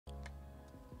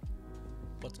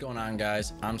What's going on,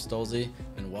 guys? I'm Stolzy,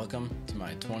 and welcome to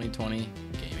my 2020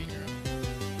 gaming room.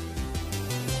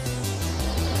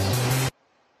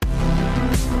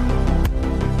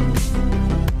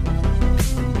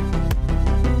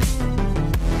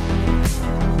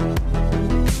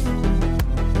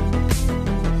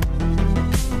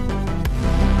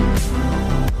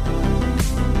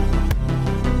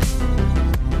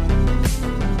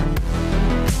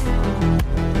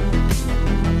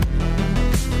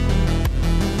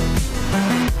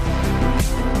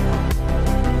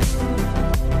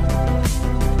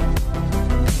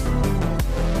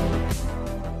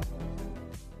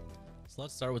 So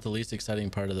let's start with the least exciting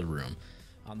part of the room.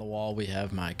 On the wall, we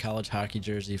have my college hockey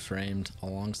jersey framed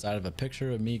alongside of a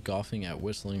picture of me golfing at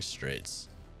Whistling Straits.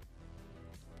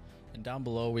 And down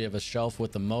below, we have a shelf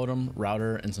with a modem,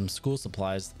 router, and some school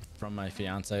supplies from my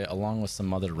fiance, along with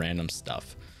some other random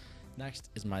stuff. Next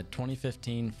is my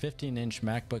 2015 15-inch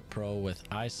MacBook Pro with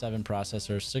i7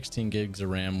 processor, 16 gigs of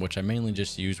RAM, which I mainly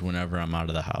just use whenever I'm out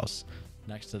of the house.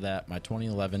 Next to that, my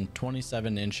 2011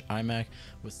 27-inch iMac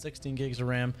with 16 gigs of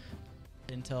RAM,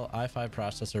 Intel i5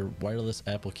 processor, wireless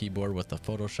Apple keyboard with the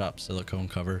Photoshop silicone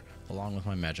cover, along with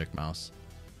my Magic Mouse.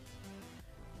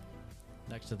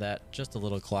 Next to that, just a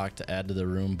little clock to add to the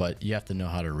room, but you have to know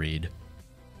how to read.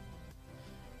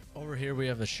 Over here we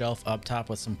have a shelf up top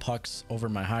with some pucks over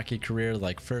my hockey career,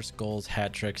 like first goals,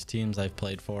 hat tricks, teams I've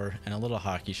played for, and a little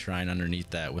hockey shrine underneath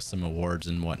that with some awards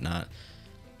and whatnot.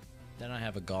 Then I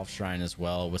have a golf shrine as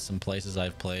well with some places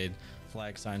I've played,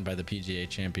 flag signed by the PGA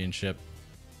Championship.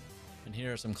 And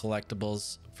here are some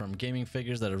collectibles from gaming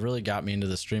figures that have really got me into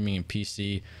the streaming and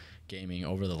PC gaming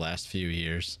over the last few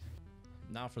years.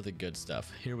 Now for the good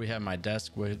stuff. Here we have my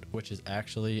desk, which is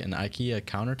actually an IKEA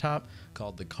countertop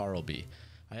called the Carlby.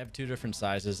 I have two different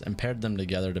sizes and paired them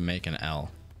together to make an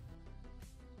L.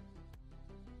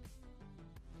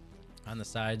 On the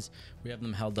sides, we have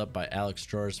them held up by Alex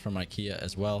drawers from IKEA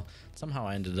as well. Somehow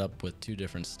I ended up with two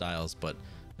different styles, but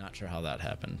not sure how that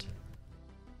happened.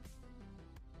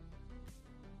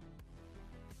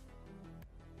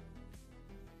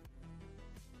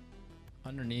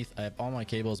 Underneath, I have all my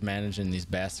cables managed in these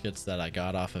baskets that I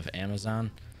got off of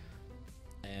Amazon.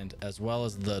 And as well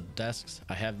as the desks,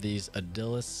 I have these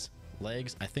Adilis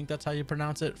legs, I think that's how you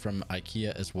pronounce it, from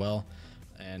IKEA as well.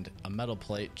 And a metal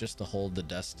plate just to hold the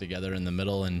desk together in the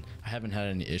middle, and I haven't had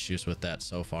any issues with that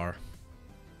so far.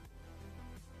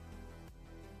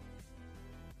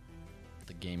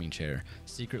 The gaming chair,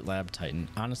 Secret Lab Titan,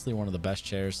 honestly one of the best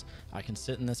chairs. I can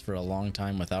sit in this for a long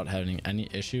time without having any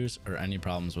issues or any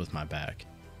problems with my back.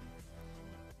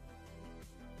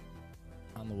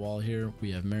 On the wall here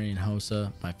we have Marian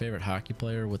Hossa, my favorite hockey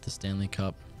player, with the Stanley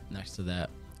Cup. Next to that,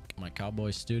 my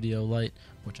Cowboy Studio light,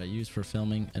 which I use for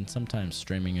filming and sometimes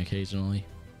streaming occasionally.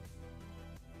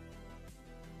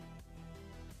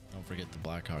 Don't forget the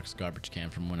Blackhawks garbage can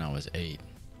from when I was 8.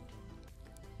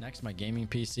 Next, my gaming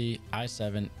PC,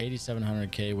 i7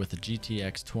 8700K with a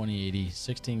GTX 2080,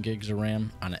 16 gigs of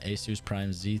RAM on an Asus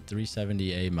Prime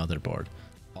Z370A motherboard.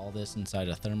 All this inside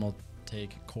a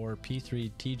Thermaltake Core P3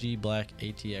 TG Black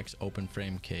ATX open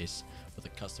frame case with a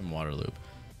custom water loop.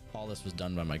 All this was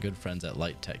done by my good friends at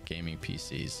Lighttech Gaming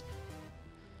PCs.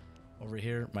 Over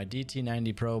here, my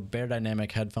DT90 Pro Bear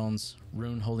Dynamic headphones,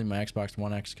 Rune holding my Xbox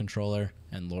One X controller,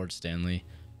 and Lord Stanley.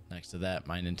 Next to that,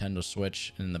 my Nintendo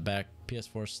Switch, and in the back,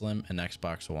 PS4 Slim and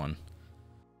Xbox One.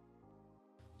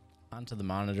 Onto the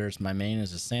monitors, my main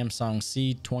is a Samsung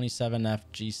C27F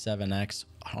G7X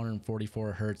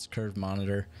 144Hz curved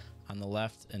monitor. On the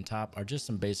left and top are just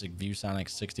some basic ViewSonic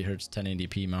 60Hz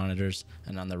 1080p monitors,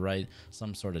 and on the right,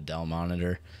 some sort of Dell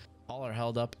monitor. All are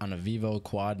held up on a Vivo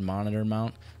Quad monitor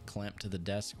mount clamped to the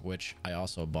desk, which I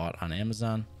also bought on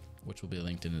Amazon, which will be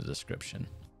linked in the description.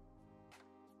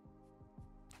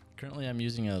 Currently, I'm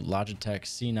using a Logitech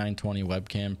C920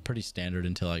 webcam, pretty standard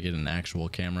until I get an actual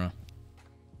camera.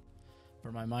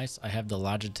 For my mice, I have the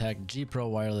Logitech G Pro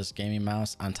wireless gaming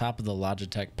mouse on top of the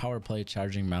Logitech PowerPlay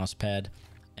charging mouse pad,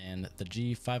 and the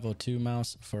G502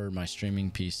 mouse for my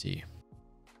streaming PC.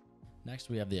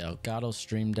 Next, we have the Elgato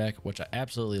Stream Deck, which I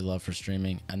absolutely love for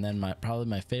streaming, and then probably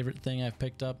my favorite thing I've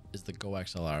picked up is the Go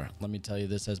XLR. Let me tell you,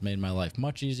 this has made my life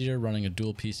much easier running a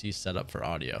dual PC setup for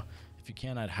audio. If you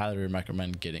can, I'd highly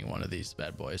recommend getting one of these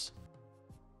bad boys.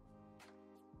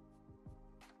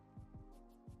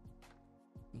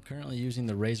 I'm currently using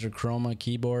the Razer Chroma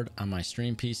keyboard on my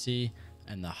stream PC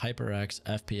and the HyperX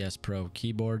FPS Pro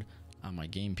keyboard on my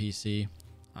game PC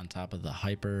on top of the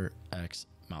HyperX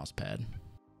mousepad.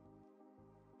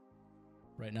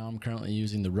 Right now I'm currently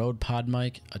using the Rode Pod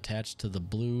mic attached to the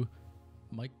Blue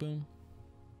Mic Boom.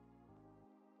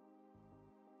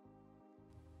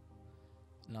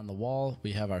 And on the wall,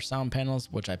 we have our sound panels,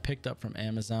 which I picked up from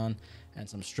Amazon, and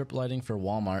some strip lighting for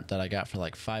Walmart that I got for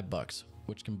like $5,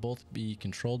 which can both be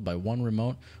controlled by one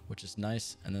remote, which is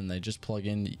nice. And then they just plug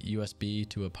in USB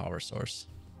to a power source.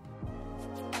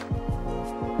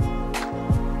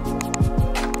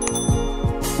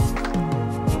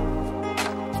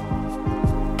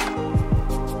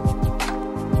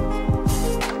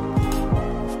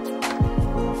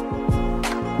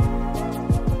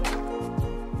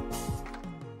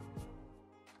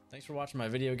 Thanks for watching my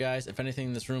video, guys. If anything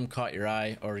in this room caught your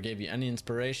eye or gave you any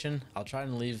inspiration, I'll try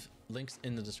and leave links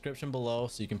in the description below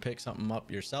so you can pick something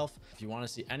up yourself. If you want to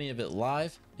see any of it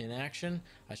live in action,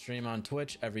 I stream on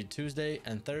Twitch every Tuesday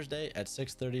and Thursday at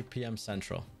 6:30 p.m.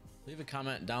 Central. Leave a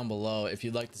comment down below if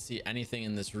you'd like to see anything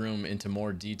in this room into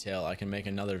more detail. I can make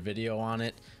another video on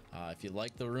it. If you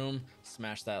like the room,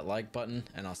 smash that like button,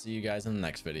 and I'll see you guys in the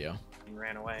next video. He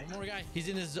ran away. One more guy. He's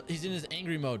in his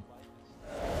angry mode.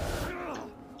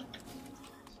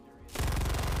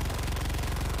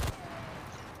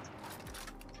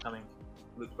 Coming.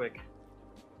 Loot quick.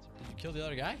 Did you kill the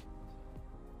other guy?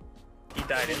 He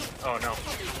died in. Oh no.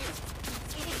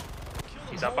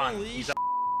 He's up on. He's up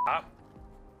top.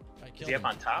 Is he up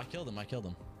on top? I killed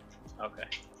him. Okay.